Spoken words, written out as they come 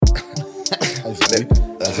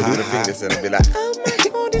That's a good thing. This and be like, oh my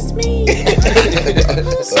god, it's me.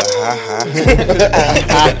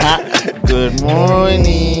 Good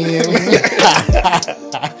morning.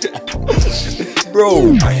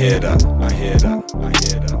 Bro, I hear that.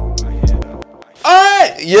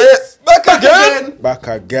 Alright, yes, back again. Back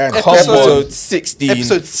again. Episode 16.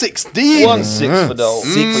 Episode 16. 1-6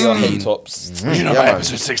 for your head tops. You know Yeah, about man.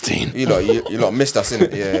 episode 16. You lot missed us,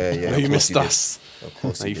 innit? Yeah. No, you of course missed did. us. Of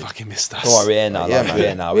course No, you you did. fucking missed us. Don't worry, we're here now. Yeah, like, man. We're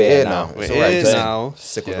here now. We're We're here here now. now. We're It's alright, here Zen. now.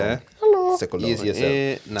 Sickle Yeah. down. Sickle down. Easy Right. yourself.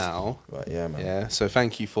 Here now. Right, yeah, man. Yeah. So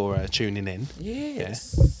thank you for tuning in.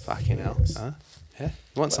 Yes. Fucking hell. Huh? Yeah.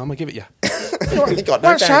 You want some? I'll give it you. You got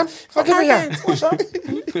no Sam? chance. I'll give it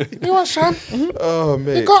you. You want some? Oh,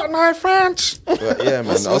 man. You got no friends. Right, yeah, man.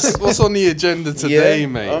 What's on the agenda today,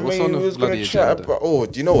 mate? I What's mean, on we the was gonna bloody chat agenda? about. Oh,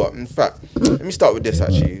 do you know what? In fact, let me start with this.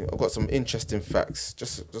 Actually, I've got some interesting facts.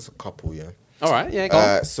 Just a couple, yeah. All right. Yeah. Go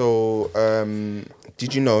on. So,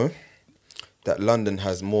 did you know that London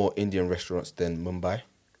has more Indian restaurants than Mumbai?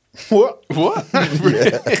 What? What?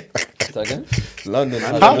 Again? London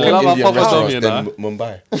has How more can- Indian How- restaurants how- than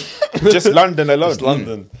Mumbai. Just London alone.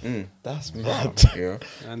 London. That's mad. Yeah.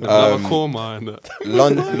 And another korma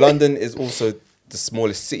and London is also the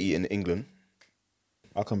smallest city in England.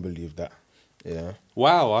 I can believe that. Yeah.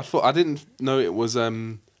 wow. I didn't know it was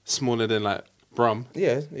smaller than like Brum.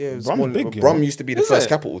 Yeah. It's Brum's small. big, you Brum know. used to be the Is first it?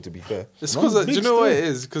 capital, to be fair. It's Brum's because do you big know what it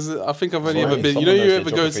still. is? Because I think I've only Right, ever been. You someone know, knows you their ever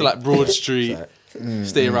go to geography. like Broad Street,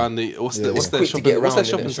 stay around the what's their It's quick to shopping get what's their around,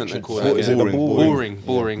 shopping innit? centre called? Boring, again? boring.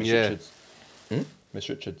 Boring. Yeah. Miss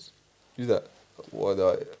Richards. Who's that? What?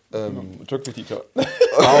 Geography teacher.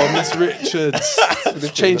 Oh, Miss Richards,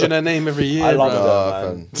 changing her name every year. I love bro.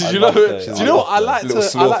 her, man. fam. Did you know? Do you know what I liked? Little Her, I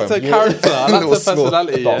slow, liked her fam. character. I liked her Little slow.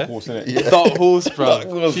 personality. Dark Yeah. horse, innit? Dark horse,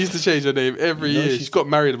 bro. She used to change her name every year. She's got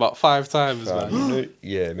married about 5 times, man.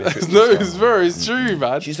 Yeah, Miss Richards. No, it's true,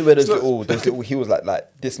 man. She used to wear those little heels like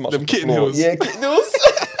this much. Them off the kitten floor. heels. Yeah, kitten heels.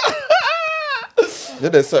 Yeah,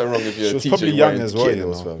 there's something wrong if you're She a was teacher probably and young wearing as well, kitten you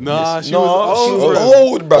heels, know. fam. Nah, she No, was she was old, bro.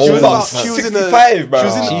 old, bro. She She was was about- about she was in 65, bro. She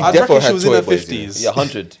was in, She I definitely reckon she had was in her toy boys, 50s. Yeah,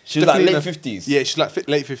 100. She was like Definitely late in her- 50s. Yeah, she's like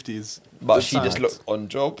late 50s. But she just looked on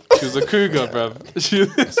job. She was a cougar, bruv. She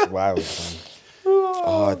It's wild, man.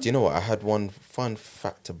 Oh, do you know what? I had one fun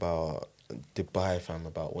fact about Dubai, fam,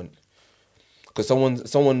 about when... Because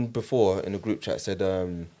someone before in the group chat said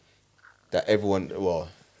that everyone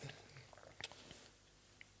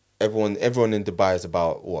in Dubai is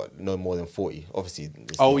about, what, no more than 40. Obviously,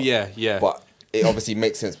 it's Oh, not. yeah. But it obviously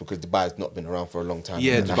makes sense because Dubai has not been around for a long time.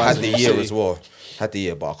 Yeah, And I Dubai's had a the new year city. as well. Had the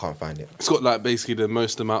year, but I can't find it. It's got like basically the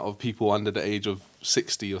most amount of people under the age of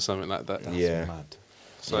 60 or something like that. Yeah. Mad.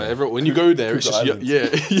 So everyone, when you go there, it's just Cougar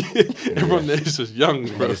everyone there is just young,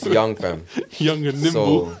 bro. It's young, fam. Young and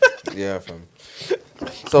nimble. So, yeah, fam.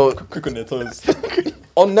 So, Quick on their toes.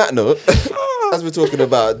 on that note, as we're talking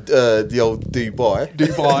about the old Dubai.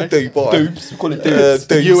 Dubai. Dupes. We call it Dubes.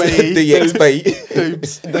 dupes. UAE. DX bait.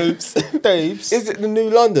 Dupes. Daves. Is it the new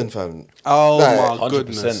London, fam? Oh Like, my 100%.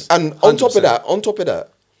 goodness. And on top of 100%.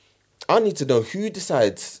 that, I need to know who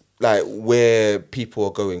decides like where people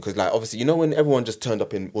are going, because like obviously when everyone just turned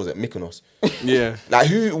up in, was it Mykonos? Yeah. Like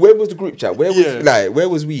where was the group chat? Where was Yeah. where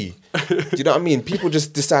was we? Do you know what I mean? People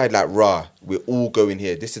just decide like, rah, we're all going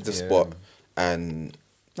here. This is the spot, and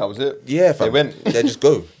That was it. yeah, fam, They went. They just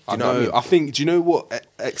go. Do I you know know. what I mean? I think. Do you know what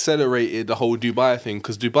accelerated the whole Dubai thing?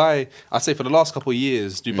 Because Dubai, I'd say for the last couple of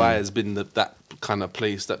years, Dubai has been that kind of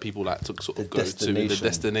place that people like to sort of The go to, the destination.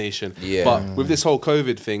 destination. Yeah. But with this whole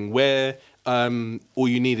COVID thing, where all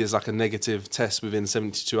you need is like a negative test within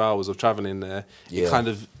 72 hours of traveling there, Yeah. it kind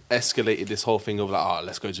of escalated this whole thing of like,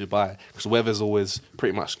 let's go to Dubai because the weather's always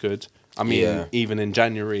pretty much good. I mean, Yeah. even in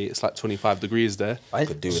January, it's like 25 degrees there. I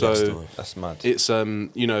Could do with So- that story. That's mad. It's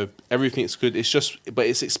everything's good. It's just, but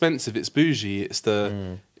it's expensive. It's bougie. It's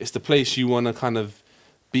the place you want to kind of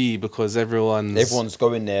be because Everyone's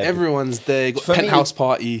going there. everyone's there. You got For me, penthouse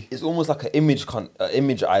party. It's almost like an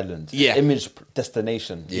image island. Yeah. Image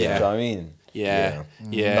destination. Yeah. You know what I mean? Yeah,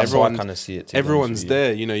 yeah. That's how I everyone kinda see it, to be Everyone's honest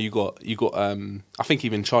with you. there. You got. I think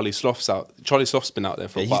even Charlie Sloth's out. Charlie Sloth's been out there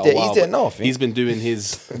for Yeah, about he's a there- while. he's there but now, I think. He's been doing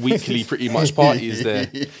his weekly, pretty much parties there.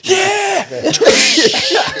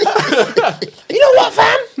 You know what,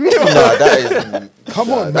 fam? No, that is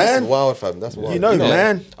Come on, that's man. wild, fam. That's wild. You know,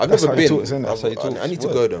 man. I've That's never how he been. talks, innit? That's how he I need to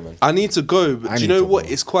talks. go there, man. I need to go, but I do you need know to what?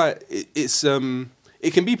 go. It's quite. It's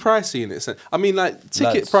it can be pricey in it. I mean, like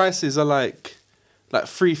ticket Lads. prices are like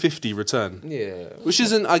 $350 return. Yeah. Which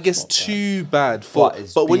isn't, I guess, too bad for.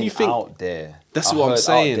 But when being you think, out there, that's I what I'm heard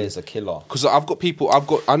saying. Out there's a killer. because I've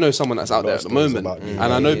got I know someone that's out there at the stories moment, about and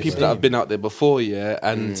I know yeah, people that have been out there before, yeah,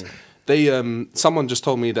 and They someone just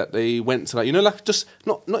told me that they went to like like just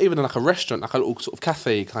not even like a restaurant, like a little sort of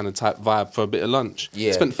cafe kind of type vibe for a bit of lunch.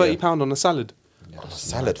 Yeah, Spent £30 on a salad.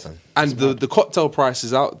 Salad, fam. And the cocktail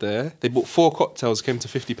prices out there, they bought 4 cocktails, came to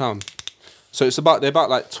 £50. So they're about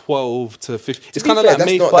like 12 to 50. It's be kind of fair, like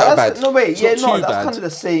that's made not for. that That's, bad. no, wait, It's yeah, not no, too that's bad. kind of the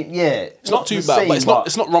same, yeah. It's not too the bad, same, but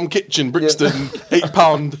it's not Rum Kitchen, Brixton,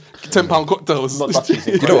 £8, £10 cocktails. Not Dutchies.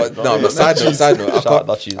 You know what? No, but side note. Shout out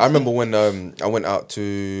Dutchies. I remember when I went out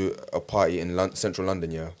to a party in central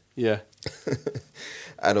London, yeah. Yeah.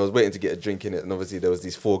 And I was waiting to get a drink in it, and obviously there was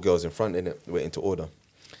these 4 girls in front in it waiting to order.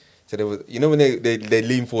 So there was, when they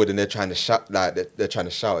lean forward and they're trying to shout, like they're trying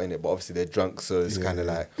to shout in it, but obviously they're drunk, so it's kind of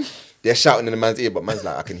like they're shouting in the man's ear, but man's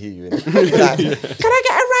like, I can hear you. Innit? Like, can I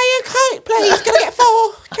get a Ray and Coke, please? Can I get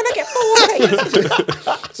 4? Can I get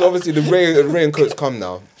 4, please? So obviously the Ray and Coke's come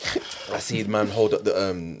now. I see the man hold up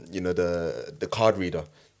the the card reader.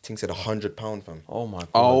 Thing said £100, fam. Oh my god.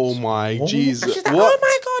 Oh my Jesus! She's like, What? oh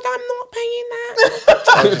my god, I'm not paying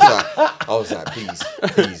that. I was like,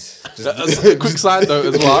 please. That's a quick side note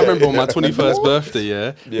as well. I remember on my 21st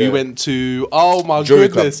birthday, we went to Jury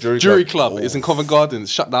Club, goodness, Jury Jury Club. Club. It's in Covent Garden.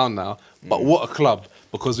 It's shut down now. But what a club!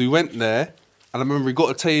 Because we went there, and I remember we got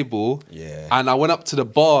a table. Yeah. And I went up to the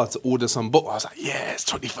bar to order some bottles. I was like, yeah, it's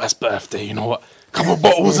 21st birthday. You know what? Couple of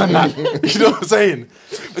bottles and that. You know what I'm saying?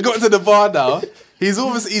 We got to the bar now. He's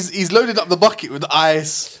loaded up the bucket with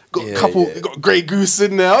ice. Got a couple. Got Grey Goose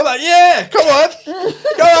in there. I was like, yeah, come on,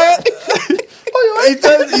 go on. He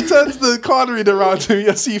turns the card reader around to me.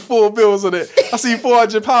 I see 4 bills on it. I see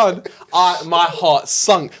 £400. My heart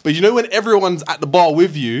sunk. But you know when everyone's at the bar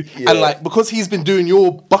with you, and like because he's been doing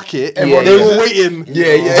your bucket, they were waiting. Yeah.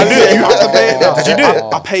 And then you have to pay it now. Did you do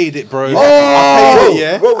it? I paid it, bro. I paid it.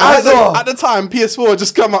 Yeah. Bro, At the time, PS4 had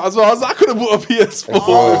just come out as well. I was like, I could have bought a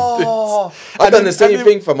PS4. I done the same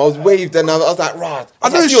thing, fam. I was waved and I was like, right. I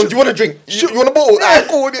know, Do you want a drink? You want a bottle? Ah,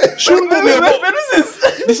 cool. Yeah. Sean bought me a bottle. When is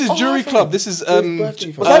this? This is Jury Club. This is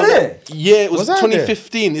birthday, Was that it? Yeah, it was Was I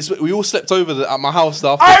 2015. We all slept over at my house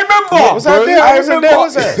after. I remember. Yeah, Was I there? I wasn't there,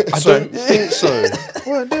 was I? I don't think so.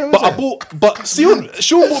 Weren't there, was But I? I bought. But Sean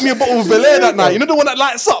bought me a bottle of Belair that night. You know the one that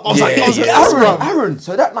lights up. I was like, yes, bro. Aaron,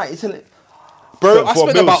 so that night, it's a... Bro, I 4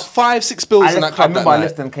 spent bills. about 5-6 bills in that I club that remember I night.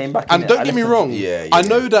 left and came back. And innit? don't I get me left wrong. Yeah, I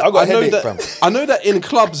know that. I got I a know headache, that. fam. I know that in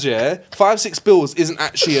clubs, 5-6 bills isn't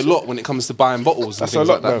actually a lot when it comes to buying bottles. And That's a things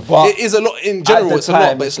lot, like that. bro. It is a lot in At general. the It's a lot,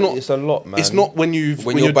 time, but it's not. It's a lot, man. It's not when you're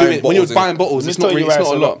buying buying bottles bottles. It's not really. It's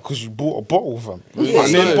not a lot. because you bought a bottle, fam. I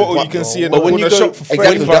Same know, bottle but- you can see in but the when corner you go- shop for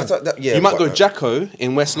Exactly. £30. You might go Jacko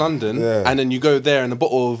in West London, Yeah. and then you go there, and a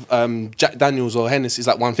bottle of Jack Daniels or Hennessy is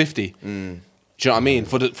like 150. Do you know what I mean?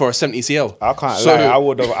 For a 70 CL. I can't So- lie. I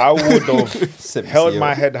would have held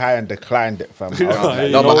my head high and declined it, fam. I was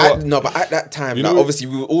like, You know But at that time, You like, know- obviously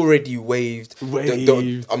we were already waved.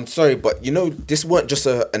 I'm sorry, but this weren't just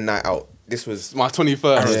a night out. This was My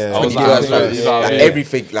 21st. Yeah. I was 21st, like, like,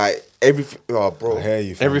 everything, everything. Oh, bro. I hear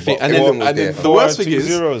you, fam. everything, But and everyone then, was there. the 4 worst and thing 2 is,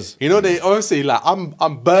 zeros. you know, they honestly like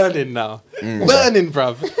I'm burning now, burning,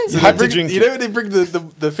 bruv. So had they to drink you it. know when they bring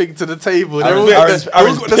the thing to the table, they're Aaron's- all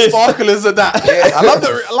Aaron's they've got the pissed. sparklers and that. I love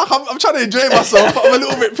that. Like I'm trying to enjoy myself, but I'm a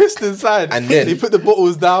little bit pissed inside. And then- they put the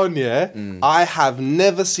bottles down. Yeah, I have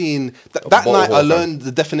never seen that bottle night. I whore, learned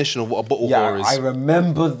the definition of what a bottle Yeah, whore is. I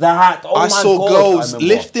remember that. Oh I my saw God, girls I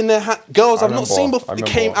remember. lifting their hat. Girls I've not remember, seen I before. They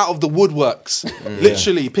remember. came out of the woodworks,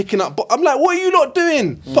 literally picking up. But I'm like, what are you lot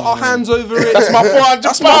doing? Put our hands over it. That's my 400.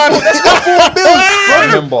 That's my 4 bills. I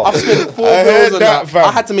remember. I've spent 4 I bills heard on that, that. fam.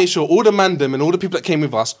 I had to make sure all the mandem and all the people that came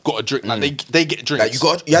with us got a drink. Like they get drinks.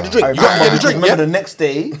 Like, you had a drink. I You had remember, a drink. remember the next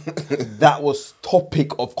day, that was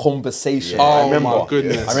topic of conversation. Oh I remember. my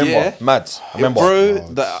goodness. I remember. Yeah. Mad. I remember. Bro,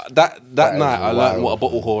 that night I learned wild. what a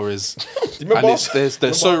bottle whore is. Remember? And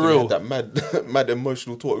they're so Remember real. That mad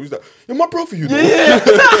emotional talk. He was like, "You're my bro for you, though. Yeah.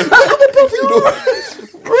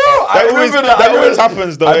 Bro, I remember that. That always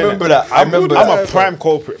happens, though. I innit? remember that. I remember I'm that. a prime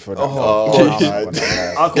culprit for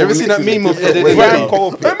that. You ever seen that meme of Ed, Prime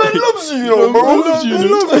culprit. Man loves you, you know, bro. loves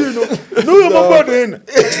you, No, you're my brother,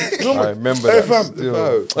 innit? I remember Hey, that.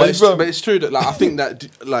 fam. still. but it's true that like I think that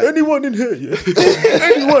like Anyone in here, yeah?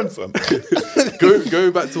 Anyone, fam?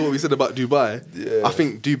 go back to what we said about Dubai. I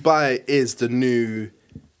think Dubai is the new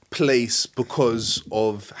place because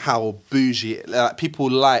of how bougie. Like people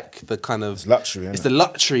like the kind of luxury, innit? It's the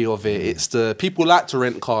luxury of it. It's the people like to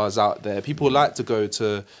rent cars out there. People like to go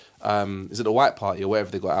to. Is it the White Party or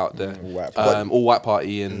whatever they got out there? All White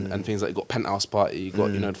Party and things like you got Penthouse Party, you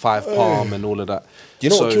got the 5 Palm and all of that. You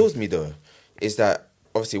know what kills me though is that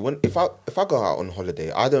obviously if I go out on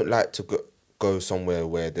holiday, I don't like to go somewhere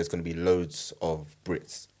where there's going to be loads of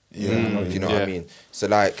Brits. Yeah, you know what I mean. So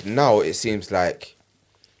like now it seems like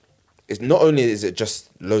it's not only is it just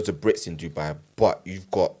loads of Brits in Dubai, but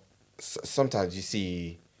you've got sometimes you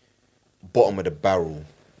see bottom of the barrel.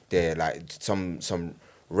 They're like some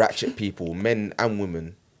ratchet people, men and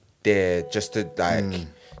women. They're just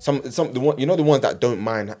some the one, you know, the ones that don't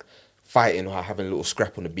mind fighting or having a little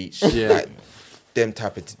scrap on the beach. Yeah. Like, them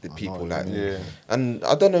type of people, and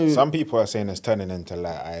I don't know. Some people are saying it's turning into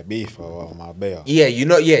like Ibiza or Marbella. Yeah,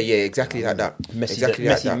 exactly like that.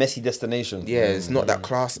 Messy destination. Yeah, it's not that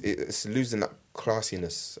class. It's losing that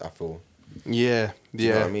classiness, I feel. Yeah, you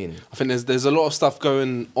know what I mean? I think there's a lot of stuff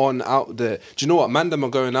going on out there. Do you know what? Mandem are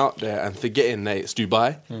going out there and forgetting that it's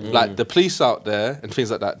Dubai. Like the police out there and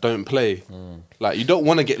things like that don't play. Like you don't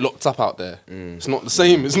want to get locked up out there. It's not the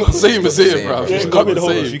same. It's not the same as here, bro. Yeah, It's come not in the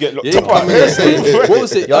home same. if you get locked Yeah, up. come in the same. What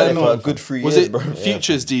was it? Yeah, for a good 3 was years, it bro.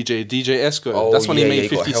 Futures DJ Esco? Oh, That's when yeah, he made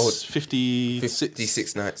he got held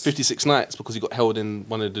 56 nights. 56 nights because he got held in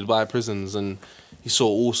one of the Dubai prisons and he saw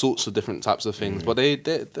all sorts of different types of things. But they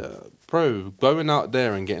bro, going out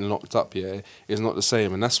there and getting locked up, is not the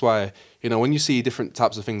same. And that's why, you know, when you see different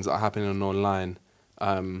types of things that are happening online,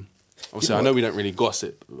 obviously I know we don't really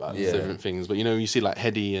gossip about different things, but you know, you see like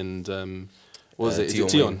Hedy and what was it? Is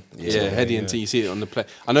it Tion? Yeah, Hedy and T. You see it on the plane.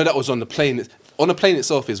 I know that was on the plane. On the plane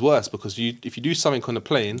itself is worse because if you do something on the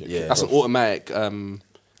plane, that's an automatic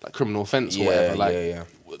like criminal offence or whatever. Like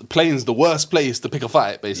the plane's the worst place to pick a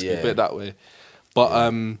fight, basically. Put it that way.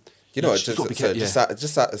 But you know, just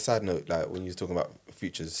just a side note, like when you was talking about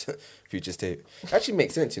Futures tape, it actually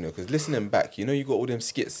makes sense, you know, because listening back, you know, you got all them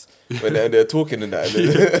skits when they're talking and that.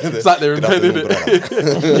 And it's like they're embedded in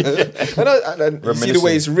it. And you see the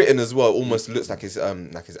way it's written as well. Almost looks like it's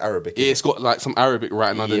Arabic. Yeah, it's got like some Arabic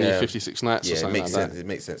writing underneath 56 Nights or something like that. It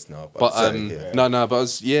makes sense now. But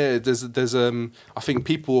there's I think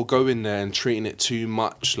people will go in there and treating it too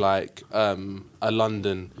much like a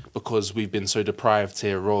London because we've been so deprived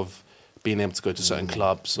here of being able to go to certain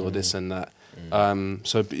clubs or this and that.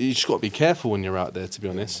 So you just got to be careful when you're out there, to be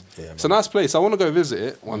honest. It's a nice place. I want to go visit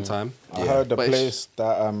it one time. I heard the place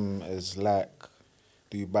that is like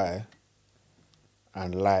Dubai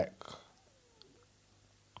and like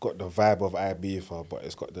got the vibe of Ibiza, but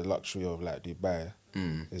it's got the luxury of like Dubai.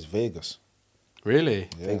 Is Vegas. Really?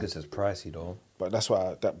 Yeah. Vegas is pricey though. But that's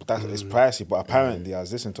why it's pricey. But apparently, I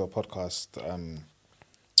was listening to a podcast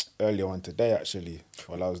earlier on today actually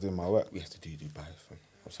while I was doing my work. We have to do Dubai.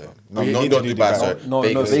 No, you need to do Dubai. No,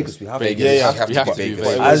 Vegas. We have Vegas. to. Yeah, we have to do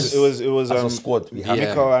Vegas. It was as a squad. We have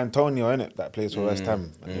Nico Antonio in it that plays for West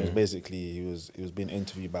Ham, and it was basically he was being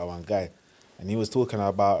interviewed by one guy, and he was talking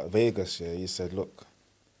about Vegas. Yeah, he said, look,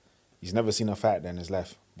 he's never seen a fight there in his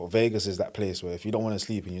life, but Vegas is that place where if you don't want to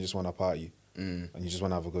sleep and you just want to party and you just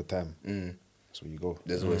want to have a good time, that's where you go.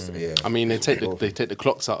 There's always I mean, they take the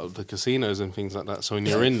clocks out of the casinos and things like that. So when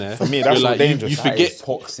you're in there, for me, that's like, dangerous. You forget.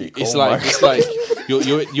 Toxic. It's like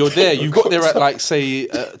you're there. You got there at like say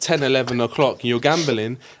 10, 11 o'clock. And you're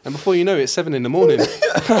gambling, and before you know it, it's 7 a.m.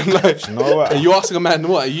 Like, You know what? and you asking a man,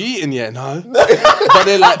 "What are you eating yet?" No,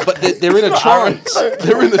 but they're in a trance.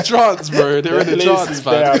 They're in a trance, bro. They're in a trance,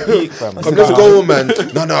 man. Let's go, man.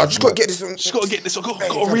 No, I just got to get this one. Just gotta get this.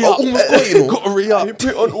 Gotta re up. Almost got it, you know. Gotta re up. You put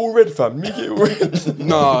it on all red, fam. Make it red.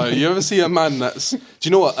 No, you ever see a man that's... Do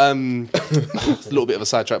you know what? A little bit of a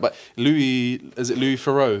sidetrack, but Louis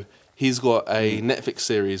Theroux? He's got a Netflix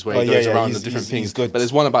series where he goes around the different things. Good. But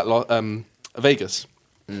there's one about Vegas.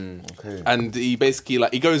 Okay. And he basically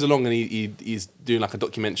he goes along and he's doing like a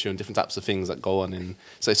documentary on different types of things that go on. And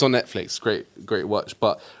so it's on Netflix. Great watch.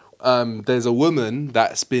 But there's a woman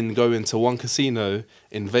that's been going to one casino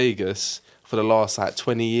in Vegas for the last like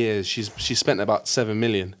 20 years. She's spent about 7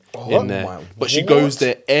 million in there. But she goes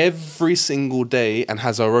there every single day and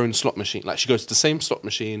has her own slot machine. Like she goes to the same slot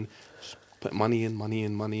machine, put money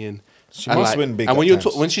in. She must win big. And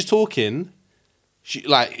when she's talking, she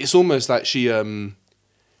like it's almost like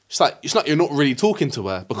it's like you're not really talking to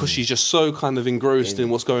her because she's just so kind of engrossed in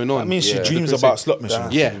what's going on. I mean, she dreams about slot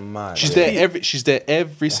machines. Yeah, mad. she's there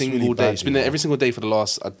every single really day. bad, She's been there every single day for the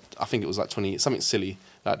last. I think it was like 20, something silly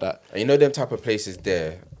like that. And you know them type of places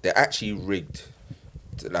they're actually rigged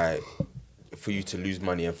to, like, for you to lose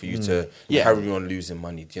money and for you to carry on losing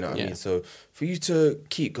money. Do you know what I mean? So for you to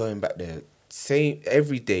keep going back there, same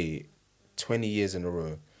every day, 20 years in a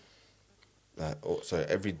row. Like,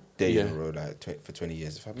 every day in a row, like for 20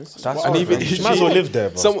 years. And even She might as well live there,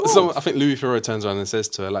 bro. Some, I think Louis Theroux turns around and says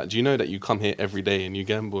to her, like, "Do you know that you come here every day and you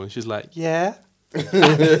gamble?" And she's like, "Yeah." And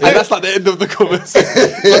that's like the end of the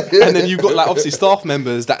conversation. And then you've got like obviously staff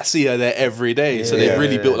members that see her there every day, so they've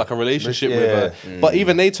really built like a relationship with her. But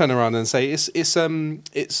even they turn around and say it's an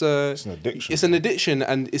addiction. It's an addiction,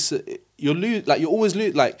 and you're always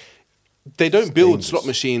like they don't build dangerous. slot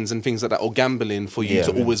machines and things like that or gambling for you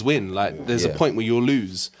to always win. Like there's a Yeah. point where you'll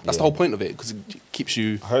lose. That's the whole point of it because it keeps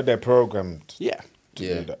you. I heard they're programmed Yeah. to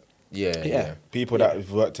Yeah. do that. Yeah. People that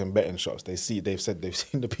have worked in betting shops, they've said they've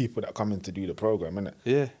seen the people that come in to do the program, innit?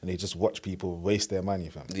 Yeah. And they just watch people waste their money,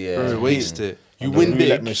 fam. Yeah. Bro, waste it. You And the win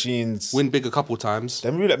roulette big. machines. Win big a couple times.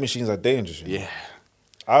 Them roulette machines are dangerous. You know?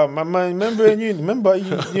 Yeah. My man, remember in uni? Remember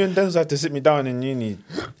you and Denzel had to sit me down in uni.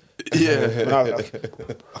 Yeah. When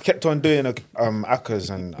I kept on doing ACCAs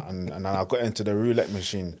and I got into the roulette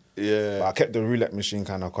machine. Yeah. But I kept the roulette machine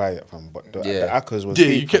kind of quiet, fam. But the Yeah. ACCAs was Yeah,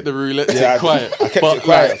 peak. you kept the roulette Yeah, quiet. I kept But, it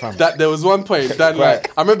quiet, like, fam. that there was one point that quiet.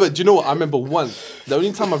 like I remember. Do you know what? I remember once. The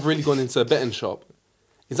only time I've really gone into a betting shop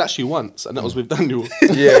is actually once, and that was with Daniel. I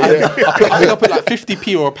think I put like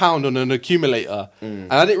 50p or a pound on an accumulator,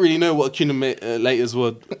 and I didn't really know what accumulators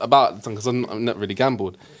were about at the time because I'm not really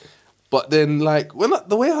gambled. But then, like,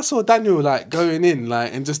 the way I saw Daniel, like, going in,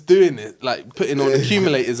 like, and just doing it, like, putting on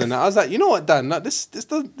accumulators and that, I was like, you know what, Dan, like, this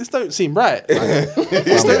don't seem right. Like,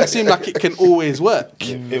 this don't seem like it can always work.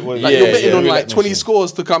 It was, Like, you're betting on, roulette like, 20 machine.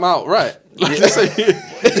 scores to come out, right? Like, like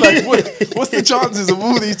what's the chances of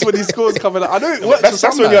all these 20 scores coming out? I know it works for That's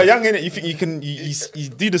some when you're lads. young, innit? You think you can you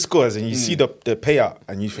do the scores and you see the payout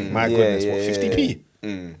and you think, my goodness, what 50p?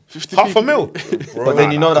 50 Half a people. mil. But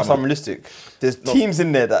then you know that's unrealistic. There's teams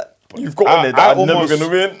in there that you've got in there I that are never gonna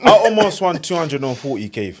win. I almost won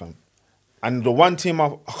 240k, fam. And the one team,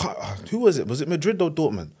 who was it? Was it Madrid or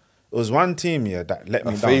Dortmund? It was one team, yeah, that let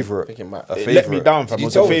me down. Favourite. I think it might- It let me down, fam. Did It you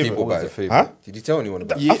was tell a favourite. people about it? Huh? Did you tell anyone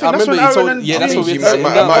about it? Yeah, I think that's when you Aaron told. and- Yeah, I that's think what we it said.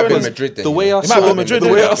 might have been Madrid then, The way you know. I It might have saw been Madrid the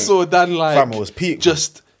then, way I I think. saw Dan like Fam, it was peak,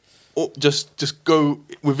 just go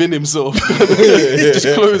within himself, just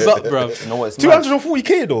close up, bro. You know what? It's mad.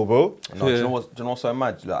 240k though, bro. No, do Yeah. you know what's so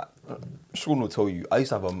mad? Like, Sean will tell you. I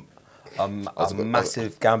used to have a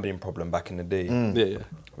massive gambling problem back in the day. Yeah.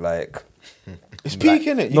 Like, It's peak,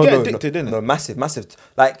 innit? You get addicted, innit? No, massive.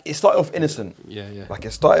 Like, it started off innocent. Yeah. Like,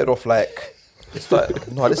 it started off like. This thing's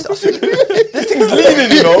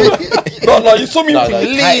leaning, you know. No, you saw me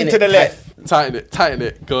Lean to the left. Tighten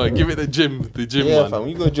it. Go on, give it the gym Yeah, one. fam.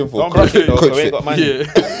 You go to gym for Don't crush it though, Coach so we ain't Fit. got money. Yeah,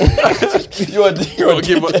 gotta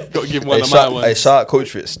give one of my Hey, ones. shout out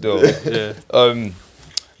Coach Fit still. Yeah.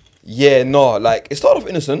 Yeah, no, like, it started off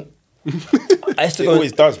innocent. I used to It go.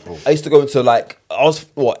 always does, bro. I used to go into like I was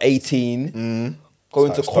 18,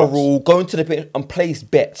 going to Start Coral, going to the bit and place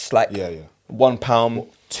bets like Yeah. £1,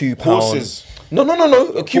 £2. Horses. No,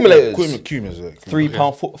 accumulators. Accumulators. £3,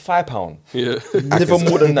 £5. Yeah. Never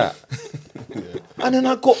more than that. And then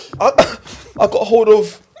I got hold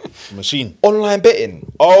of Machine. online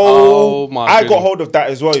betting. Oh, my I goodness. got hold of that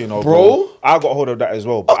as well, you know, Bro. I got hold of that as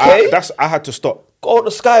well. But Okay. I had to stop. Got hold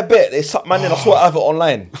of Sky Bet. They sucked man in. I saw it either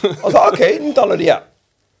online. I was like, okay, let me download the app.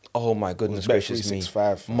 Oh my goodness gracious me,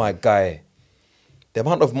 Bet365. my guy. The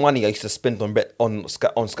amount of money I used to spend on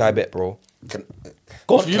Sky Bet, bro.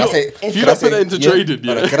 Go on, If you Can I not- say- if you can I not put say- that into trading,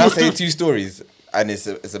 Hold yeah. on, Can I say 2 stories? And it's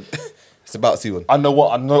about Siwan. I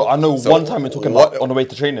know. So one time we're talking what- about on the way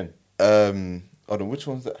to training. Hold on, which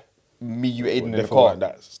one's that? Me, you, Aiden in the Different car. one,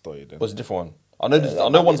 that story then. What's a different one? I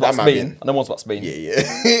know one's about that might Spain. be- I know one's about Spain. Yeah.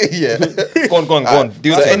 Yeah. Go on.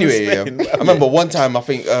 Do So that. anyway, yeah, I remember one time I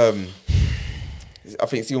think Siwan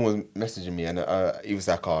was messaging me and he was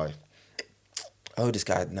like, oh, this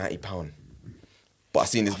guy had £90. But I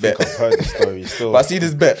seen this bet. I've heard the story still. But I see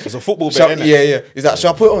this bet. It's a football bet, Shall- innit? Yeah. It's like,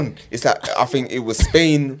 shall I put it on? It's like, I think it was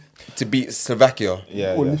Spain to beat Slovakia.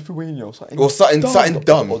 Yeah, Or yeah. Lithuania or something. Or something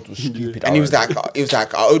dumb. The odds were stupid. And he was like,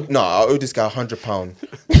 I owe this guy £100,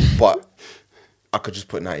 but I could just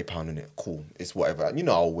put £90 in it. Cool, it's whatever. You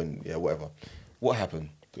know, I'll win. Yeah, whatever. What happened?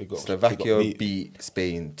 They got Slovakia beat. beat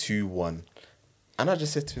Spain 2-1, and I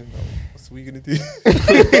just said to him, "What's we gonna do?"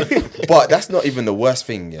 But that's not even the worst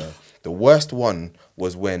thing. Yeah, the worst one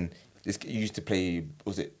was when this you used to play.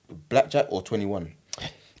 Was it blackjack or 21?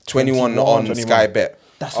 21 on 21. Sky Bet.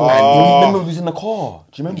 That's what I remember. We was in the car.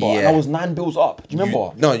 Do you remember? Yeah. And I was 9 bills up. Do you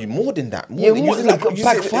remember? You more than that. Yeah, than- more you than said like you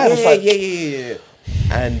back said- five, it's Yeah, like- yeah.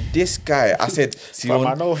 And this guy, I said, Sion,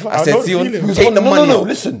 I know I said, the Sion, feeling. take the money. No. out.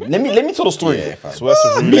 Listen, let me tell the story. Yeah, fam. It's worse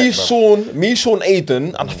with Me, roulette, bruv. Sean,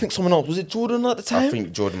 Aiden, and I think someone else. Was it Jordan at the time? I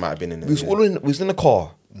think Jordan might have been in it. We was yeah. all in. We was in the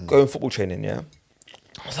car going football training. Yeah,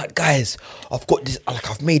 I was like, guys, I've got this. Like,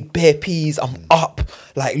 I've made bare peas. I'm up.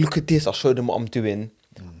 Like, look at this. I'll show them what I'm doing.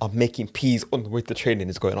 I'm making peas on the way to training.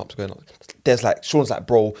 It's going up. It's going up. There's like Sean's like,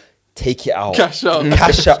 bro, take it out. Cash out.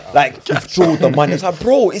 Cash out. Like, withdraw the money. It's like,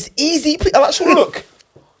 bro, it's easy. I'm like, Sean, look.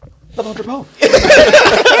 Another £100.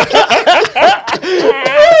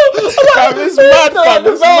 Fam, it's mad, fam.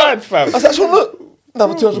 It's mad, fam. I was like, Sean, look.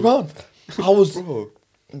 Another £200. I was,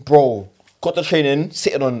 bro, got the training,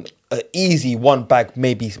 sitting on easy one bag,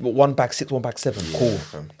 maybe 1 bag 6, 1 bag 7. Cool.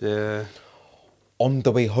 Yeah. On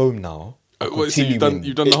the way home now. Wait, so you've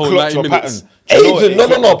continuing. done the whole clocked 90 your minutes. pattern. Do you know what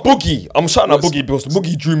Aiden, it no, Boogie. I'm shouting at Boogie because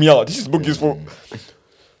Boogie drew me out. This is Boogie's fault.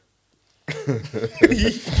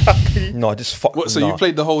 No, just fuck. What? So nah. you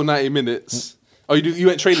played the whole 90 minutes? Oh, you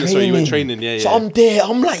went training. So you went training. Yeah, yeah. So I'm there.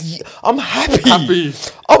 I'm like, I'm happy. Happy.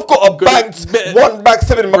 I've got a banked bit- 1 bag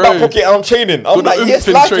 7 in my Bro. back pocket and I'm training. I'm Got the like, yes, oomph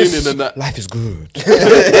in life training is and that. life is good.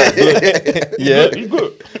 Yeah, You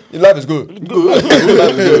good? Your life is good.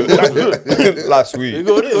 Life is good. Life's sweet.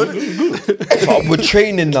 So we're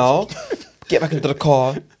training now. Get back into the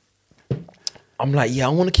car. I'm like, yeah, I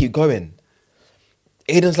want to keep going.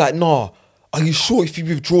 Aiden's like, nah. Are you sure if you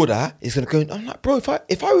withdraw that, it's gonna go? I'm like, bro, if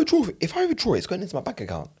I withdraw, it's going into my bank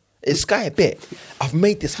account. It's Sky a bit. I've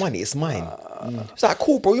made this money. It's mine. It's like,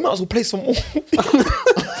 cool, bro. You might as well play some more.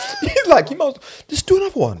 He's like, you might as well just do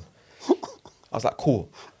another one. I was like, cool.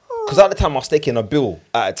 Because at the time I was taking a bill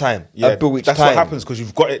at a time. A bill each that's time. what happens because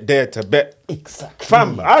you've got it there to bet. Exactly.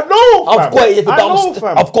 Fam, I know. Fam. I've got it. I know,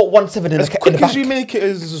 fam. I've got 1/7 in As the quick back. as you make it,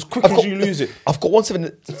 as quick I've as got- you lose it. I've got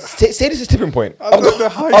 1/7. Say this is tipping point. I don't know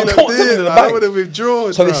how you I've lot got did 1/7 it, in the man. I bank. would've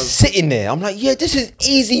withdrawn, So bruv. it's sitting there. I'm like, yeah, this is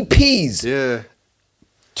easy peas. Yeah.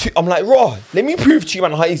 I'm like, raw. Let me prove to you,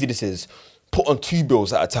 man, how easy this is. Put on 2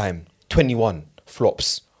 bills at a time. 21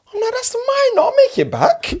 flops. I'm like, that's mine. I'll make it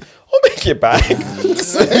back. I'll make it back. Don't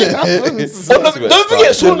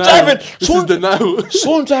forget, Sean Denial. driving. This is denial.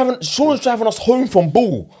 Sean's driving us home from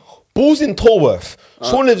Bull. Bull's in Tolworth.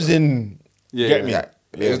 Sean lives in Yeah. Get me? Yeah.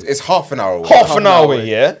 It's half an hour away. half an hour away. away,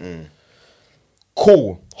 yeah?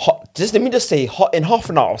 Cool. Let me just say, in half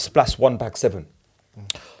an hour, I'll splash 1 bag 7.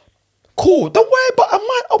 Cool. Don't worry about it.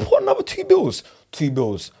 I'll put another 2 bills. 2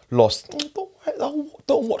 bills. Lost. Don't worry.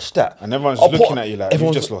 Don't watch that. And everyone's I'll looking put- at you like, you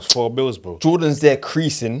everyone's- just lost 4 bills, bro. Jordan's there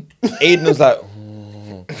creasing. Aiden's like,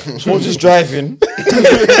 Sean's just driving.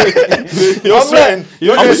 You're sweating.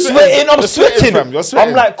 I'm sweating. I'm sweating. fam. You're sweating.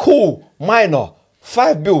 I'm like, cool. Minor.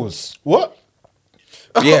 5 bills. What?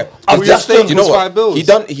 Yeah, I've your just stage done. you know was what? 5 bills.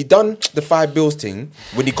 He done the 5 bills thing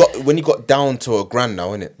when he got down to a grand now,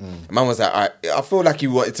 innit? Man was like, I feel like he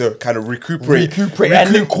wanted to kind of recuperate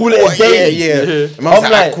and then call it a day. Yeah. Man was I'm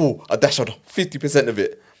like, like- "Alright, cool. I dashed on 50% of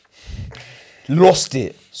it. Lost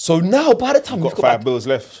it. So now, by the time Got we've got 5 back, bills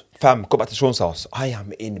left. fam, got back to Sean's house, I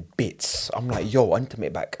am in bits. I'm like, yo, I need to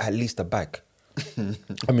make back at least a bag.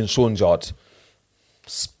 I'm in Sean's yard.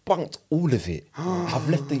 Spunked all of it. I've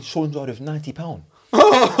left the Sean's yard with £90.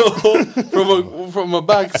 From a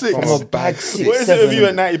bag 6. From a bag 6. What is it with you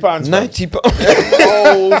at £90? fam? £90.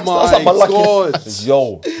 Oh That's like my lucky- god.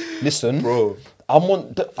 Yo, listen, Bro. I'm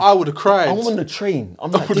on. I would have cried. I'm on the train.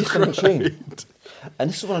 I'm like would've this on the train, cried. and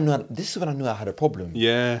this is when I knew. This is when I knew I had a problem.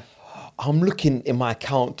 Yeah. I'm looking in my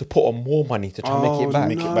account to put on more money to try and make it back.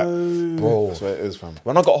 Make it back. Bro. That's what it is, fam.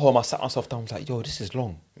 When I got home, I sat myself down. I was like, "Yo, this is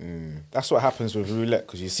long." That's what happens with roulette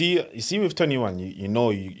because you see with 21, you know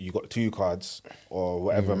you got 2 cards or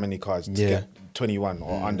whatever many cards to Yeah. get 21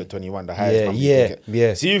 or under 21, the highest Yeah, number yeah, you can get.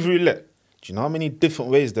 yeah. See with roulette, do you know how many different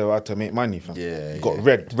ways there are to make money, fam? Yeah, you got yeah.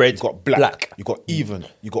 red, Red, you got black, black. you got even,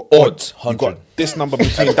 you got Odd, odd, you 100. got this number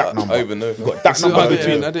between that number, I even know. you got that So number I did-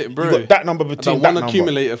 between, I did, bro. you got that number I between done that one number.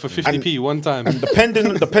 accumulator for 50p one time.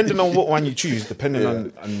 Depending on what one you choose, depending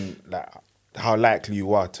on like how likely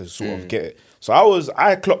you are to sort of get it. So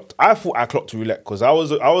I thought I clocked roulette because I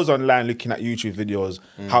was online looking at YouTube videos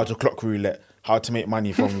how to clock roulette, how to make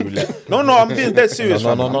money from roulette. No, I'm being dead serious.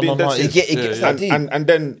 fam. I'm being dead serious. It gets that deep. And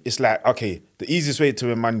then it's like, okay, the easiest way to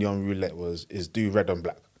win money on roulette is do red and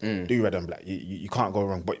black. Do red and black. You can't go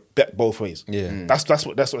wrong, but bet both ways. Yeah. That's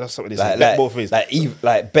what they say. Bet both ways.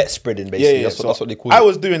 Like bet spreading, basically. That's what they call it. I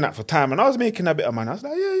was doing that for time, and I was making a bit of money. I was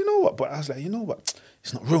like, yeah, you know what? But I was like, you know what?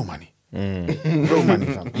 It's not real money. Real money,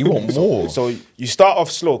 fam. You want more. So you start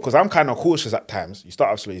off slow because I'm kind of cautious at times. You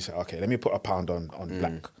start off slow. You say, okay, let me put £1 on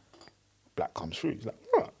black. Black comes through. He's like,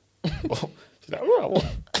 right. She's like, right. What?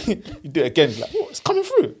 You do it again. He's like, what? It's coming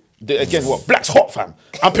through. You do it again. What? Black's hot, fam.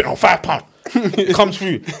 I'm putting on £5. It comes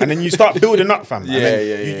through, and then you start building up, fam. And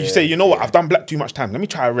then you say, you know what? I've done black too much time. Let me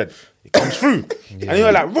try a red. It comes through, and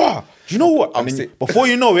you're like, raw. You know what? And then before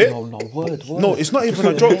you know it, No, word. no, it's not even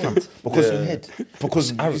a joke, fam.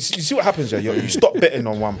 Because Yeah. you see what happens, yeah. You stop betting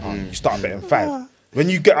on £1. You start betting 5. When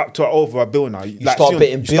you get up to over a bill now, you start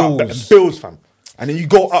betting bills. fam. And then you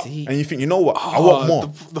go up and you think, you know what? I want more.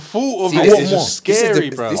 The thought of See, it this is is just this is scary,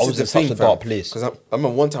 the- bro. this I is was the in such thing, a dark fam. place. Because I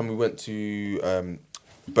remember one time we went to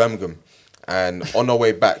Birmingham, and on our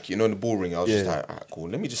way back, you know, in the ball ring, I was just like, alright, cool.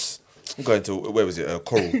 Let me just go into where was it?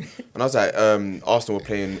 Coral. And I was like, Arsenal were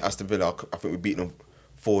playing Aston Villa. I think we beat them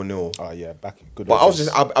 4-0. Oh yeah, back good. But old I was days.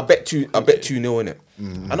 just I bet 2-0 in it,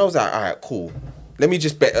 and I was like, all right, cool. Let me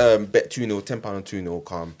just bet 2-0, £10 on 2-0,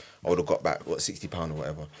 calm. I would have got back £60 or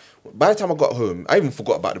whatever. By the time I got home, I even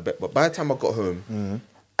forgot about the bet. But by the time I got home,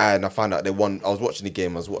 and I found out they won, I was watching the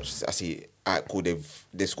game. I see, all right, cool.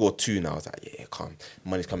 They scored 2 now. I was like, yeah, calm.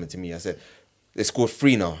 Money's coming to me. I said, they scored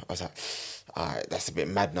 3 now. I was like, all right, that's a bit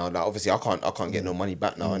mad now. Like, obviously, I can't get no money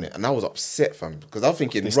back now, innit? And I was upset, fam, because I was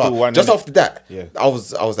thinking, They still won, just innit? after that, Yeah. I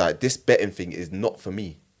was like, this betting thing is not for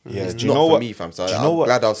me. Yeah, It's do you not know for what- me, fam. So do you know I'm what-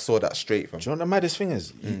 glad I saw that straight, fam. Do you know what the maddest thing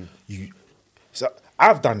is? So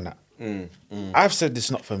I've done that. I've said it's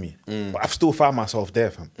not for me, but I've still found myself there,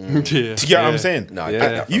 fam. Yeah. Do you get what I'm saying? No, I Yeah. get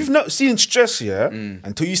that, fam. You've not seen stress here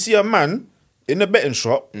until you see a man in the betting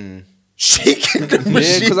shop shaking the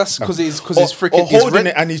machine. 'cause that's- 'cause he's Or- freaking- or he's holding rent-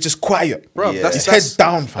 it and he's just quiet. Bro, Yeah. His head's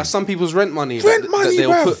down, fam. That's some people's rent money. Rent money,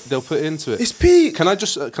 bruv. they'll put into it. It's peak. Can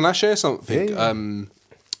I share something? Yeah.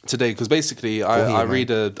 Today, because basically I read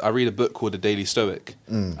a book called The Daily Stoic,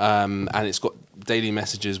 and it's got daily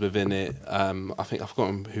messages within it. I think I've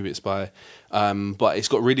forgotten who it's by, but it's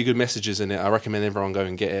got really good messages in it. I recommend everyone go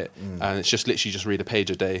and get it, and it's just literally just read a page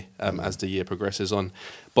a day as the year progresses on.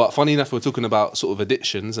 But funny enough, we're talking about sort of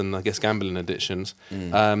addictions and I guess gambling addictions.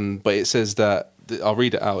 But it says that I'll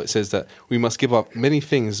read it out. It says that we must give up many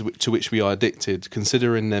things to which we are addicted,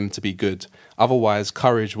 considering them to be good. Otherwise,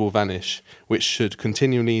 courage will vanish, which should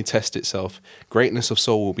continually test itself. Greatness of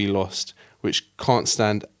soul will be lost, which can't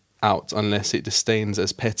stand out unless it disdains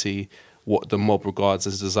as petty what the mob regards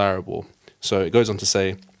as desirable. So it goes on to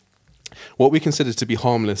say, what we consider to be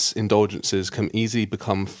harmless indulgences can easily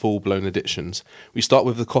become full-blown addictions. We start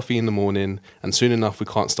with the coffee in the morning, and soon enough we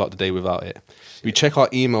can't start the day without it. We check our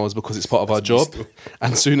emails because it's part of our job,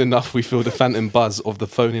 and soon enough we feel the phantom buzz of the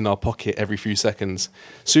phone in our pocket every few seconds.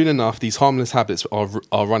 Soon enough, these harmless habits are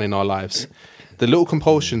running our lives. The little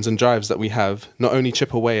compulsions and drives that we have not only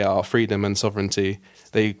chip away at our freedom and sovereignty,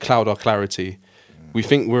 they cloud our clarity. We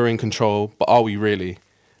think we're in control, but are we really?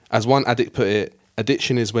 As one addict put it,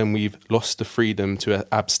 addiction is when we've lost the freedom to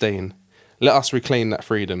abstain. Let us reclaim that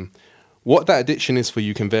freedom. What that addiction is for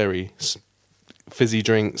you can vary. Fizzy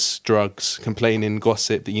drinks, drugs, complaining,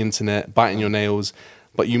 gossip, the internet, biting your nails.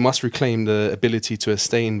 But you must reclaim the ability to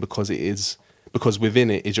abstain because within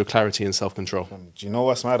it is your clarity and self-control. Do you know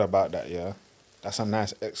what's mad about that? Yeah, that's a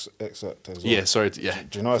nice excerpt as well. Yeah, sorry. Do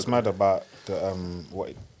you know what's mad about the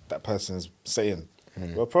what that person's saying?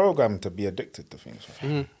 We're programmed to be addicted to things.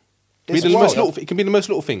 It's wild. It can be the most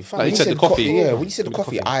little thing. Like When you said, the co- coffee. Yeah, when you said the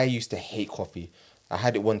coffee, I used to hate coffee. I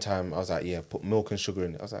had it one time. I was like, yeah, put milk and sugar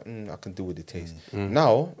in it. I was like, I can deal with the taste.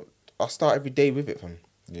 Now, I start every day with it, fam.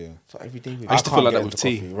 Yeah, Start every day with I it. used to feel like can't that get with into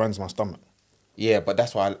tea. coffee. It runs my stomach. Yeah, but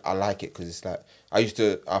that's why I like it, because it's like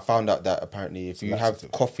I found out that apparently if you have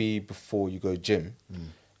laxative. coffee before you go gym,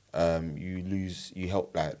 you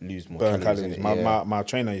help like lose more Burn calories. calories. innit? My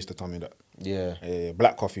trainer used to tell me that. Yeah.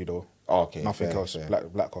 Black coffee though. Oh, okay. Nothing fair, else. fair.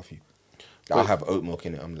 Black coffee. I have oat milk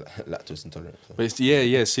in it. I'm lactose intolerant. So. But it's,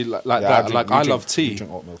 See, like Yeah, that. I drink- Like you I drink- love you tea.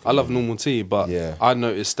 drink oat milk I love as well. normal tea, but Yeah. I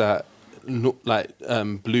noticed that,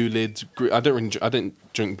 blue lid. I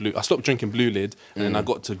didn't drink blue. I stopped drinking blue lid, and then I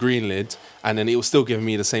got to green lid, and then it was still giving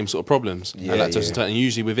me the same sort of problems. Yeah, and lactose yeah. intolerant. And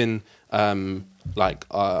usually within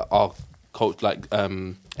our culture,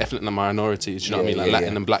 ethnic minorities. You know what I mean? Like Yeah, Latin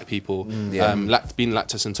yeah. and black people. Yeah. Being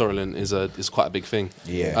lactose intolerant is quite a big thing.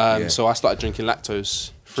 Yeah. So I started drinking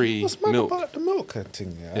lactose-free What's mad milk. about the milk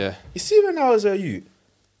thing? Yeah. You see, when I was a youth,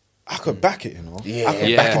 I could back it, you know. Yeah, I could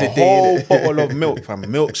yeah. back Back in a the day, whole innit? bottle of milk, fam,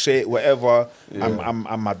 milkshake, whatever. I'm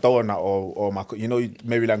my donut or my,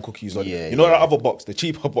 Maryland cookies. Or, Yeah, you know yeah. that other box, the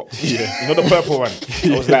cheaper box. Yeah. You know the purple one.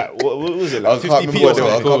 It was like what was it? I Like can't 50p remember or what they were.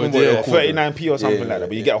 I something. can't remember what they Yeah. were called. 39p or something Yeah, like that.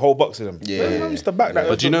 But you yeah. get a whole box of them. Yeah, Man, I used to back that.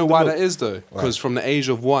 But do you know with why the that milk. is though? Because from the age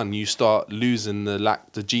of 1, you start losing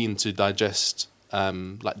the gene to digest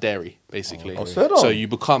like dairy, basically. fair So enough. you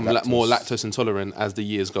become more lactose intolerant as the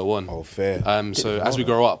years go on. Oh, fair. So as we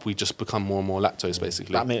grow up, we just become more and more lactose,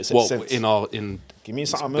 basically. That makes well, sense. in Give me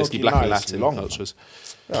something basically milky black and now, it's Latin long, cultures.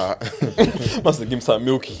 Must have given him something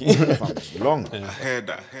milky. It's long. Heard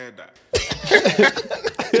that.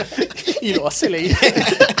 You know, silly.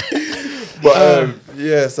 But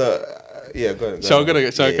yeah, so yeah, go on. Shall I go?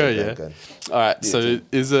 Yeah. Go on. All right. So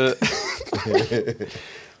is a.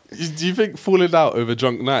 Do you think falling out over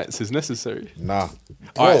drunk nights is necessary? Nah.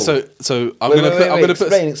 All right. So I'm Wait, gonna wait, put. wait, I'm wait. gonna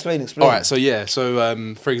put. Explain. All right, so yeah,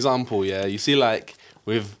 for example, yeah, you see, like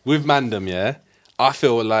with Mandem, yeah, I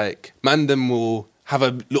feel like Mandem will have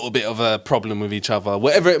a little bit of a problem with each other,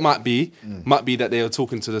 whatever it might be that they are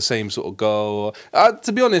talking to the same sort of girl.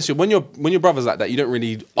 To be honest, when your brother's like that, you don't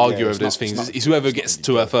really argue over those things. It's whoever gets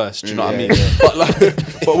to her first. Do you know what I mean? But like,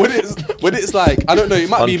 but when it's like, I don't know, it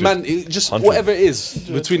might be just whatever it is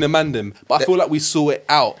between the man them. But I feel like we saw it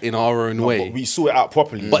out in our own way. But we saw it out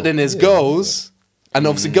properly. But then there's girls. And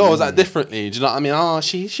obviously girls act differently. Do you know what I mean? Oh,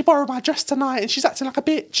 she borrowed my dress tonight and she's acting like a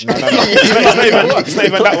bitch. No. It's not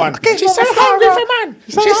even that one. She's so hungry for man.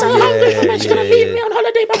 She's so hungry for man. She's gonna leave me on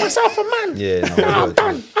holiday by myself for man. Yeah, no, I'm word.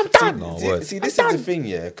 done. I'm done. No, word. See, this is the thing,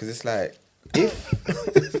 yeah, because it's like if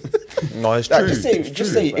No, it's like, true.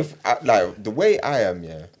 just say if like the way I am,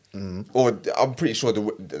 yeah, or I'm pretty sure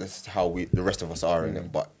that's how the rest of us are in it.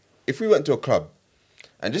 But if we went to a club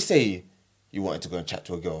and just say you wanted to go and chat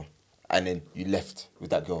to a girl and then you left with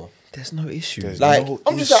that girl, There's no issue. like no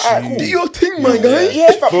I'm just like, alright, cool. Do your thing, my guy.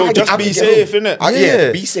 Yeah, Bro, I just can be get safe, home. innit?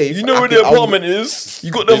 Yeah, be safe. You know I where can- the I'll- apartment is.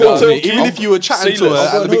 You got the You know what I hotel mean? key. Even if you were chatting to her I'll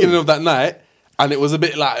at go the beginning home. of that night, and it was a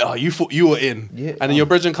bit like, oh, you thought you were in, Yeah. and then your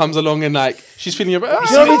brethren comes along and like she's feeling your.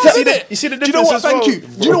 You see the Do you know what? difference as Thank well? you.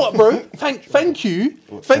 Do you know what, bro?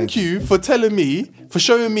 Thank you for telling me, for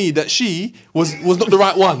showing me that she was not the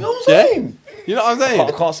right one. Yeah. You know what I'm saying?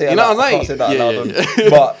 I can't say You that. know what I'm I saying? can't say that Yeah, loud. yeah, yeah.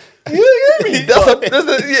 But you hear me? That's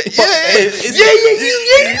a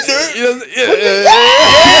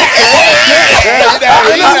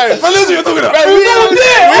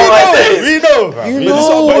We know.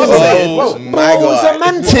 Oh, my it's God. a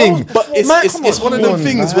man thing. But it's one of them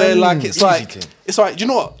things where like it's like do you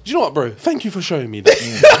know what, bro? Thank you for showing me that.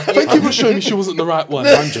 Thank you for showing me she wasn't the right one.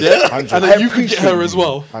 100. And then you could get her as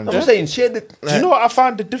well. I'm just saying, share the. Do you know what I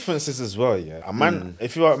found the differences as well? Yeah, a man.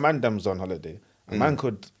 If you're a man, them's on holiday, a man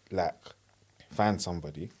could like find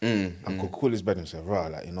somebody and could call his bed and say,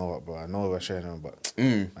 "Right, like you know what, bro? I know we're sharing, but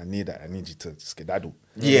I need that. I need you to skedaddle."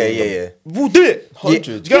 Yeah. We'll do it. 100.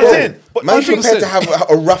 Do you get what I'm saying? But Man's you think- prepared to have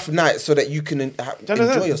a rough night so that you can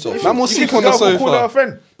enjoy yourself. Man will you sleep think on the a girl will call her a sofa,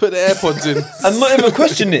 friend? put the AirPods in, And not even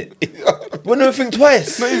question it. Won't even think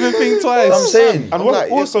twice. not even think twice. I'm saying. And I'm what,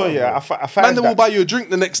 like, also, yeah, I find Man, then will that. buy you a drink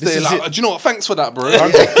the next day. is Like, it. do you know what? Thanks for that, bro.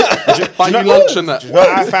 Do Buy you lunch and that. you know what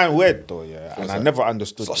I find weird though, yeah, and I never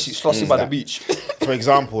understood. this, Slossy is by the that, beach. For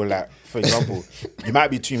example, you might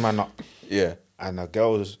be 2 man up, Yeah. and a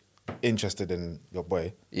girl's interested in your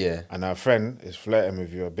boy, Yeah. and her friend is flirting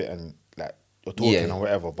with you a bit, and like you're talking Yeah. or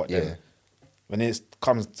whatever, but Yeah. then when it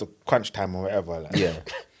comes to crunch time or whatever, like Yeah.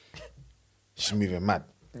 she's moving mad.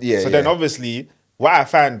 Yeah, So then yeah. obviously, what I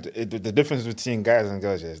find the difference between guys and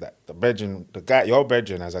girls is that your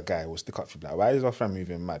brethren as a guy will stick up for you, like, why is our friend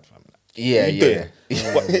moving mad, fam? Like, Yeah, you doing?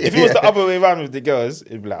 But if it was the other way around with the girls,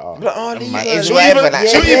 it'd be like, oh, oh, leave her. it's she'll whatever, even, like,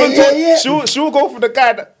 she'll yeah, even yeah, talk, yeah. she'll go for the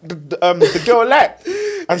guy that the girl liked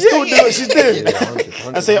and still do what she's doing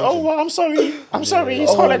and say, oh, well, I'm sorry,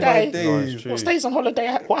 it's holiday. days. What stays on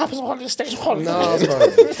holiday? What happens on holiday stays on holiday.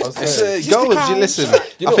 Girls, you listen.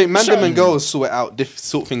 I think man, them and girls sort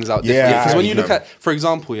things out Yeah, differently. Because when you I look at, for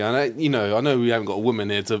example, yeah, and I know we haven't got a woman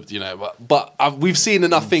here to, but we've seen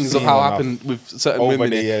enough things of seen how enough happened with certain over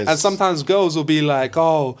women, the years. and sometimes girls will be like,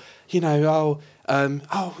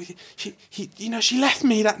 she left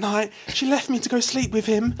me that night. She left me to go sleep with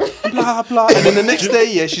him. Blah blah. And then the next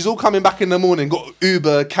day, yeah, she's all coming back in the morning. Got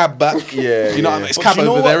Uber cab back. Yeah, you know what I mean? It's cab you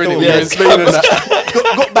know over what there, though? innit? Yeah, We're in Spain and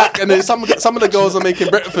that. Got back, and then some of the girls are making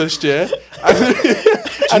breakfast, yeah.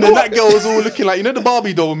 And then that girl was all looking like, the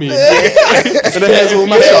Barbie doll meme. And the hair's all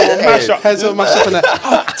mashed up. Hair's all mashed up and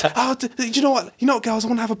that. Do you know what? Girls, I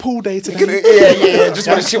want to have a pool day today. Yeah. Just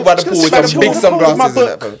want to chill by the pool with some big sunglasses and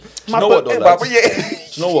that. Do you know what, though, But lads? yeah. Do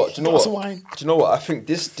you know what? Do you know Glass of what? wine. Do you know what? I think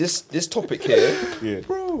this topic here,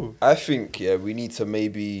 Bro, I think we need to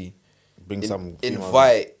maybe bring some female-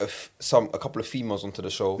 invite a couple of females onto the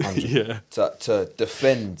show Yeah. to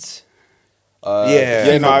defend. Yeah.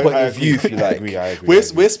 female I point of agree. view, if you I like. agree, I agree.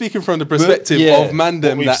 We're speaking from the perspective Yeah. of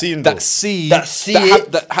mandem What we've seen, that though. see That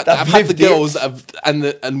have had the lived girls it. that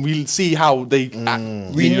have, and we'll see how they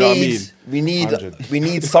act. We You know what I mean? need 100. we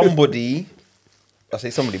need somebody. I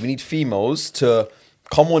say somebody. We need females to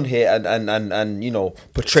come on here and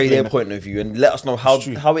portray their point of view and let us know how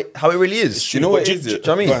it really is. Do you know what it is? Do you know what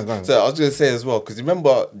I mean? Go on. So I was gonna say as well, because do you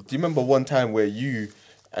remember one time where you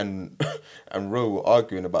and Ro were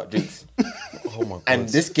arguing about drinks? Oh my god! And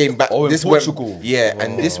this came back. Oh, in this Portugal. went, yeah,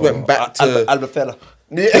 and this went back to Albufeira.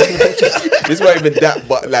 this wasn't even that,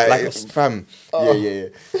 but like fam, yeah.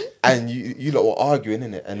 And you lot were arguing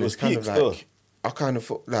in it, and it was kind of peak like still. I kind of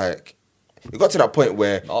felt like it got to that point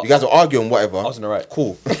where you guys were arguing, whatever. I was in the right.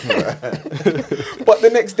 Cool. But the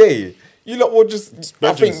next day, You lot were just.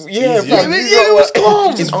 I think, Bridges. yeah, Easy. fam, Yeah, you it lot was were-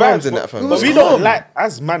 calm. His It's arms vibes, in that, fam. But we don't like,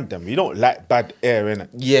 as man, them, we don't like bad air, innit?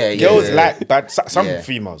 Yeah, Girls yeah. like bad, some Yeah.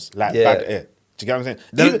 females like Yeah. bad air. Do you get what I'm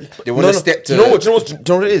saying? Even- They want to step to. Do you know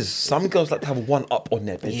what it is? Some girls like to have one up on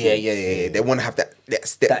their bed. Yeah. They want to have that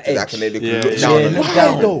step That to that, edge. and they can Yeah, look yeah. down Yeah, on look it.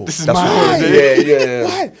 down. Why though? This is That's my why. holiday. Yeah.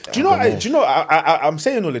 Why? Do you know? I'm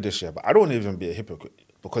saying all of this shit, but I don't want to even be a hypocrite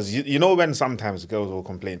because you know when sometimes girls will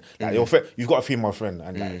complain like you've got a female friend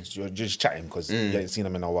and like you're just chatting because you ain't seen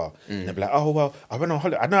them in a while, and they'll be like, oh well, I went on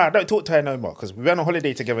holiday. I don't talk to her no more because we went on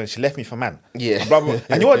holiday together and she left me for man. Yeah. Blah, blah.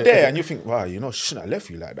 And you're there and you think, wow, you know, she shouldn't have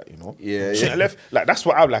left you like that. You know, Yeah, she shouldn't have left. Like that's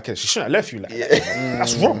what I'm like. She shouldn't have left you like that.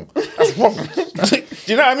 That's wrong. That's wrong. Do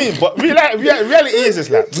you know what I mean? But reality is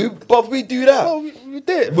it's like. But we do that. Oh, we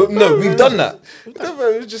did. But no, we've done that. No,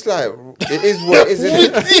 but it's just like it is what it is.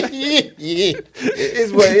 It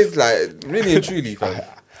is what it is. Like really and truly, fam.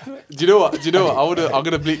 Do you know what? I'm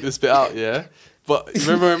gonna bleep this bit out, yeah. But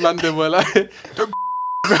remember when man them were like,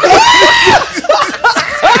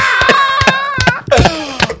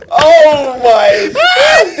 Oh my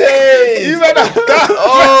days! You better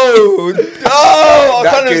Oh, I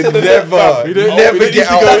That can't could understand never, We don't- never we don't get need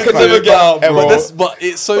to out. go That of could it. never get out, bro. but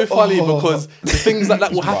it's so funny because the things like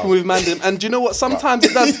that will happen with Mandem, and do you know what? Sometimes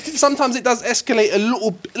it does. Sometimes it does escalate a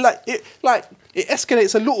little. It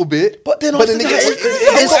escalates a little bit. But then it after gets. that,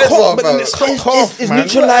 It's it's hot, but then over. it's It's man.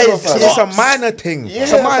 neutralized. It's a minor thing.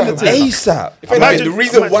 It's a minor thing. ASAP. If anything, Imagine- the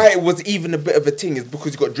reason why it was even a bit of a thing is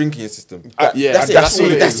because you got drink in your system. Yeah, that's it. that's all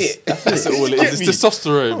it That's is. it. That's all it is. It's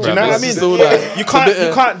testosterone, Do you know what I mean? It's all like, You it's a bit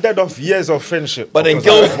of- can't dead off years of friendship. But then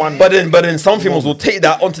because girls, of one. but then some females will take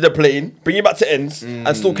that onto the plane, bring it back to ends, and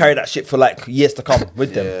still carry that shit for like years to come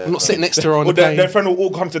with them. I'm not sitting next to her on Or the their plane. friend will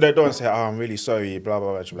all come to their door and say, "Oh, I'm really sorry." Blah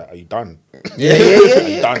blah blah. She'll be like, "Are you done? Yeah. Are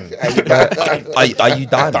you done? Are you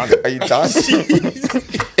done? Are you done?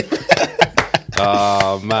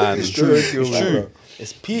 Oh man. It's true.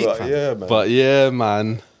 It's peak. But fam. yeah, man. But yeah,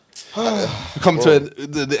 man. We come to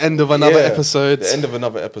the end of another episode. The end of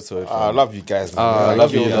another episode. I fam. love you guys. Man. I I love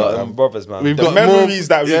love you, you. man. Brothers, man. We've The got memories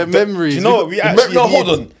more, that we yeah, memories. You know what? We actually No, hold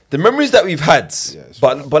need- on. The memories that we've had, it's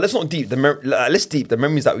but let's not deep. Let's deep the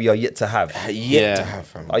memories that we are yet to have. Yet Yeah. to have,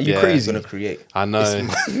 fam. Are you Yeah. crazy? Gonna create. I know,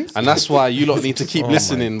 and that's why you lot need to keep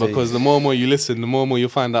listening because the more and more you listen, the more and more you'll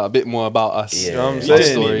find out a bit more about us. Yeah. You know what I'm Our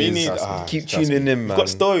saying? stories. We need- Trust me. ah, Keep trust tuning me. in, man. You've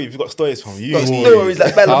got stories from you. Got stories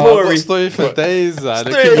like Bella Oh, I've got Mori. story for days. They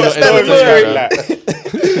Stories keep me like lot Bella entertained, Mori. man.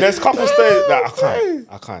 There's a couple stories that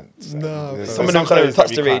I can't. No, Some of them can't even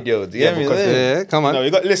touch the radio. Do you get me? because Yeah, come on. you know,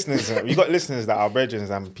 you got listeners that are brethren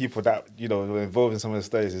and people that you know were involved in some of the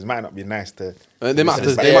stories. It might not be nice to. They might have to,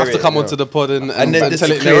 Listen, they might have to share come it, onto the pod and then tell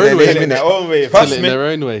it in clear their own their way. Tell it in their own way. Tell Trust it in me. their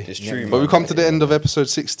own way. It's true, But we man. come to the end of episode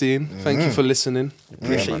 16. Thank you for listening.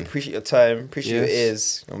 Appreciate your time. Appreciate your Yes.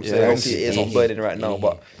 ears. You know what I'm Yes. saying? Obviously, your ears not burning right now,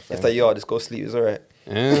 but if they are, just go sleep. It's alright.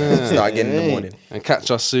 Yeah. Start again in the morning. And catch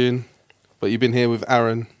us soon. But you've been here with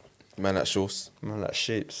Aaron. Man at Shaw's. Man, like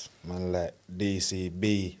shapes. Man like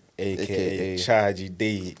DCB, aka AKA Chargy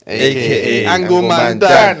D, AKA Angle Angleman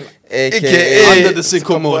Dan. AKA Under the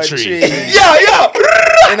sycamore tree. Yeah.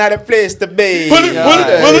 Another place to be.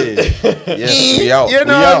 Yes, we out. You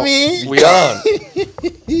know what I mean? We are.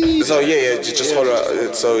 So yeah, just hold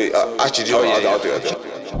on. So actually, do you know what? I'll do it.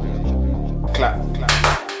 Clap.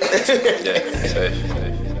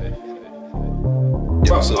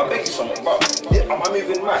 Bro, so I'll make you something, bro. Am I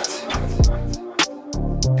moving mad?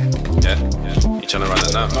 Yeah. You trying to run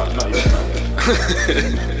it now?